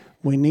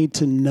 We need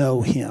to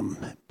know him,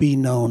 be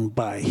known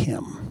by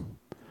him.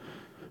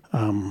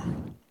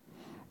 And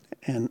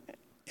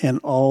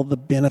all the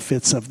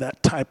benefits of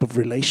that type of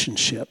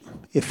relationship.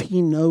 If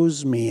he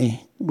knows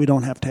me, we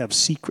don't have to have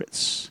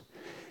secrets.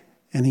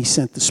 And he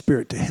sent the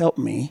Spirit to help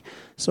me,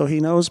 so he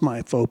knows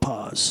my faux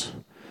pas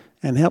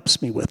and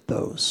helps me with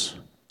those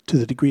to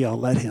the degree I'll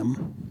let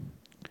him.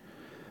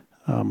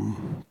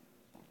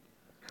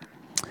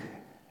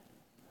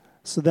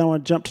 So then I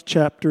want to jump to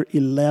chapter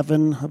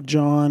 11 of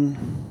John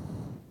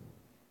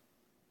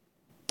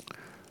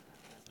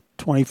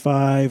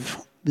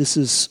 25. This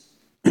is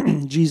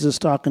Jesus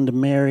talking to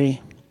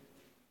Mary,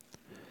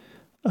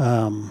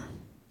 maybe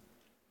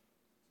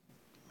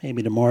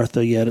to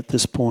Martha yet at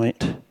this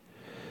point.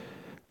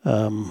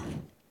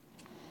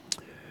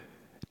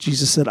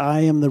 Jesus said, I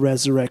am the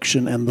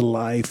resurrection and the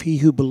life. He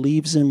who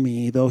believes in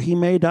me, though he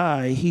may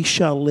die, he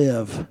shall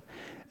live.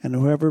 And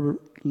whoever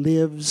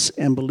lives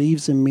and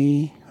believes in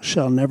me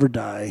shall never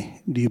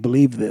die. Do you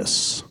believe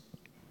this?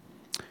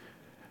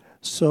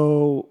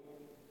 So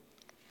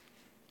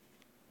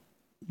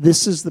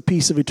this is the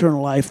piece of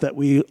eternal life that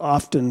we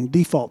often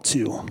default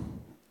to.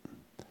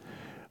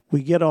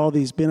 We get all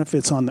these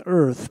benefits on the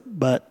earth,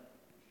 but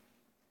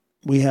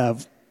we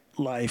have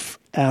life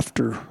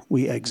after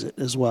we exit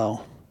as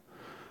well.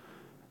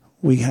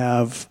 We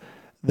have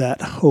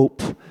that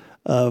hope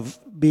of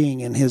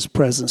being in his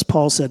presence.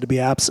 Paul said to be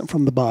absent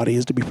from the body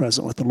is to be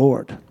present with the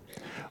Lord.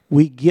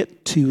 We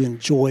get to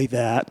enjoy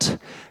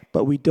that,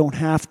 but we don't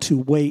have to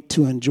wait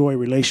to enjoy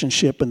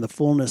relationship and the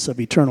fullness of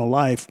eternal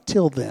life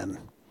till then.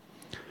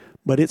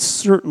 But it's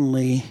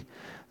certainly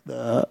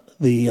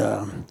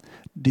the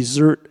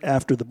dessert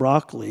after the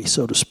broccoli,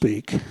 so to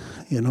speak.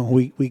 You know,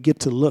 we get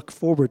to look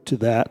forward to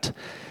that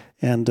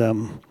and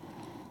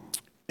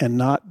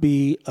not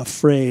be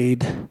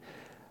afraid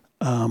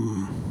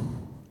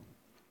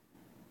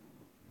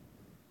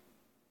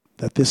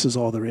that this is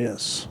all there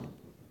is.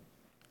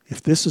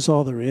 If this is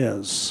all there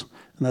is,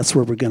 and that's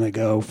where we're going to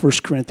go. 1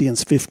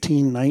 Corinthians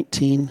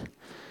 15:19.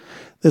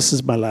 This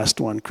is my last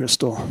one,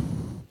 Crystal.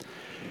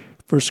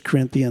 1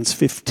 Corinthians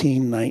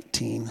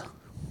 15:19.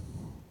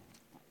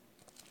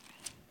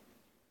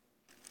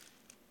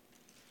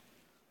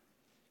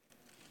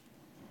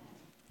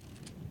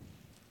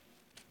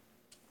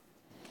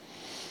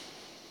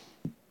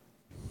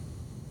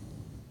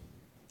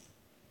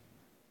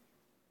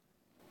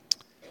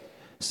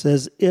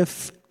 Says,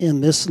 if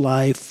in this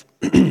life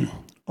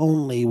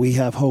only we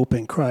have hope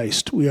in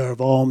Christ, we are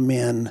of all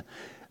men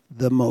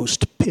the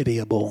most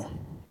pitiable.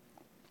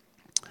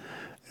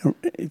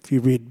 If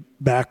you read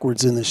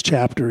backwards in this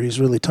chapter, he's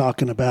really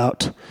talking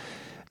about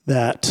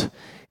that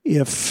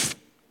if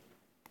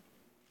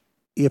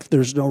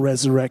there's no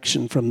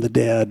resurrection from the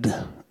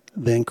dead,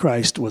 then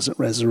Christ wasn't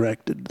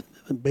resurrected.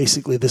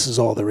 Basically, this is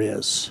all there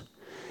is.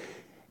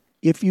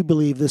 If you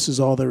believe this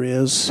is all there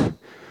is,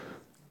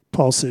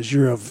 Paul says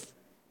you're of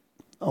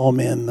all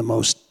men the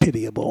most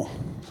pitiable.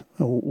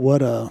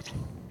 What a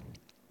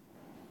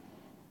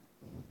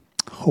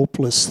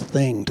hopeless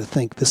thing to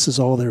think this is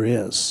all there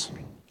is.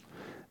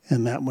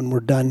 And that when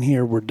we're done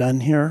here, we're done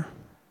here.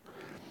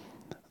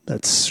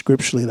 That's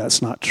scripturally,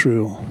 that's not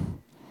true.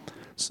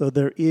 So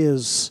there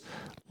is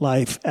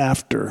life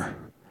after,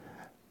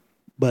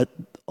 but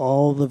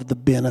all of the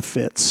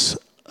benefits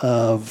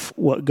of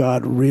what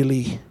God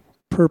really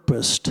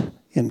purposed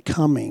in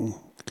coming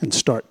can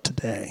start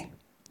today.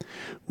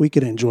 We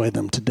can enjoy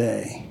them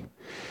today.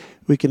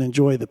 We can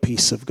enjoy the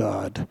peace of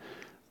God,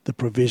 the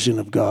provision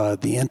of God,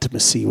 the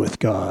intimacy with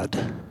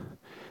God,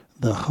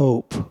 the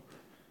hope,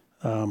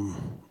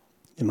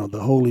 the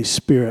Holy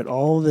Spirit.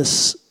 All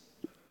this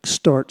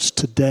starts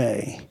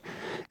today.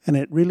 And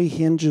it really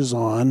hinges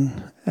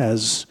on,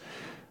 as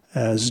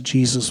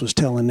Jesus was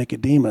telling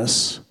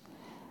Nicodemus,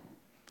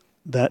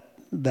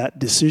 that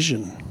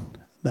decision,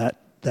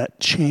 that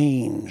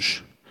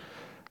change.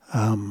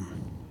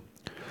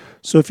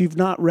 So if you've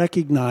not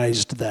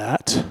recognized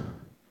that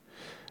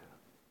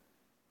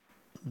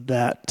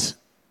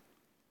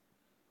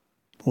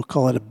we'll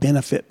call it a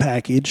benefit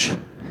package,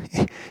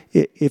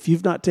 if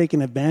you've not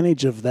taken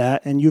advantage of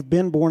that and you've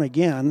been born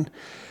again,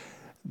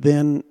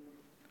 then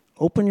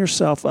open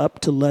yourself up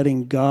to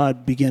letting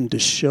God begin to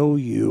show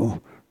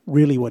you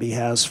really what he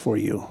has for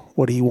you,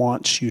 what he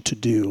wants you to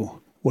do,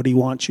 what he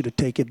wants you to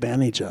take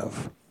advantage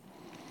of.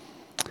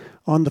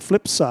 On the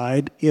flip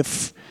side,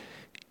 if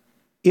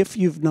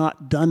you've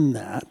not done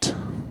that,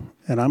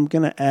 and I'm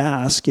going to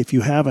ask, if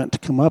you haven't, to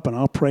come up and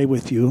I'll pray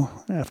with you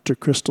after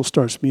Crystal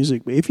starts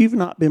music. But if you've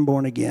not been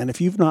born again,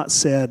 if you've not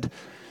said,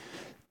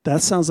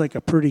 that sounds like a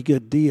pretty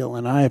good deal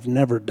and I have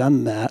never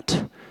done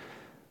that,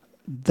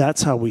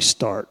 that's how we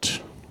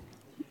start.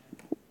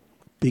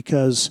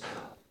 Because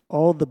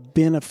all the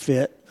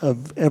benefit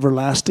of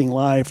everlasting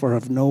life are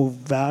of no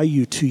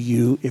value to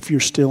you if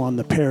you're still on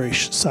the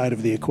perish side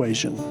of the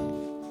equation.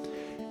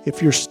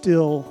 If you're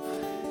still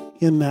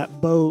in that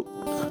boat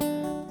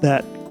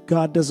that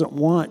God doesn't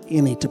want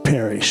any to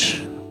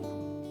perish.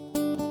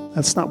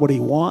 That's not what he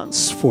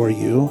wants for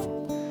you.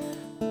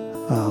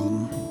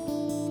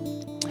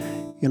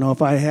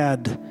 If I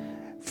had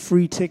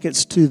free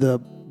tickets to the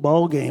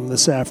ball game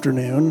this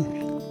afternoon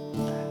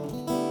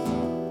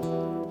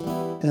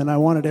and I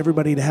wanted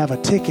everybody to have a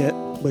ticket,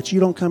 but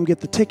you don't come get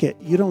the ticket,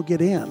 you don't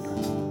get in.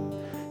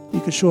 You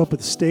can show up at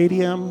the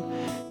stadium,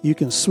 you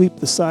can sweep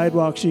the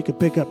sidewalks, you can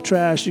pick up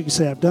trash, you can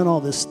say, I've done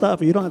all this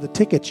stuff. If you don't have the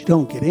tickets, you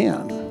don't get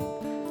in.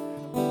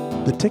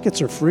 The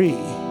tickets are free,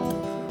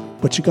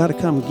 but you got to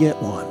come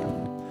get one.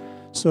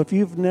 So if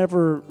you've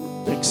never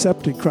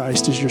accepted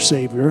Christ as your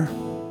Savior,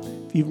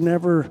 if you've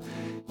never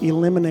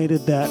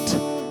eliminated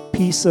that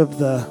piece of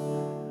the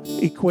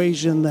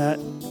equation that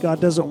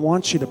God doesn't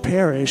want you to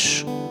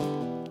perish,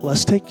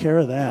 let's take care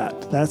of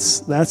that.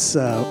 That's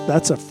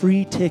a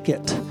free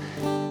ticket.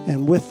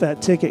 And with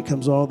that ticket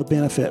comes all the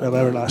benefit of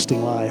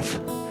everlasting life.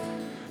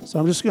 So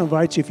I'm just going to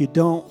invite you, if you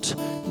don't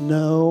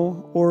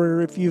know,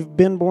 or if you've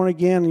been born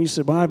again and you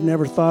said, well, I've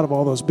never thought of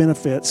all those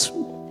benefits,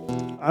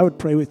 I would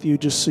pray with you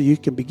just so you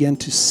can begin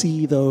to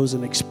see those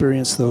and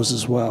experience those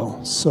as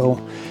well. So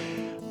I'm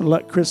going to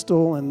let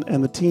Crystal and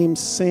the team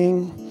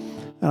sing.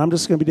 And I'm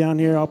just going to be down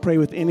here. I'll pray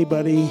with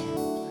anybody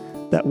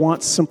that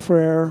wants some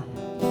prayer.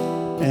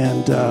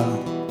 And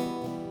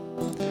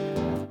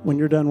when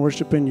you're done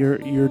worshiping,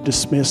 you're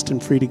dismissed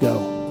and free to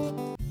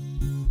go.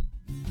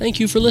 Thank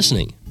you for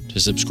listening. To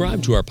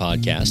subscribe to our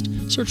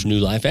podcast, search New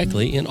Life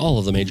Eckley in all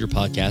of the major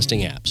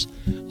podcasting apps.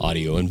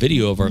 Audio and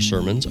video of our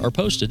sermons are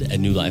posted at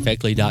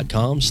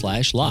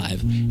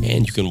newlifeeckley.com/live,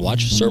 and you can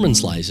watch sermon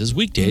slices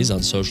weekdays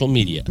on social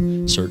media.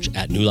 Search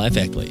at New Life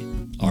Eckley.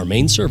 Our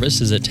main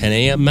service is at 10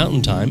 a.m.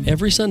 Mountain Time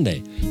every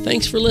Sunday.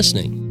 Thanks for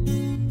listening.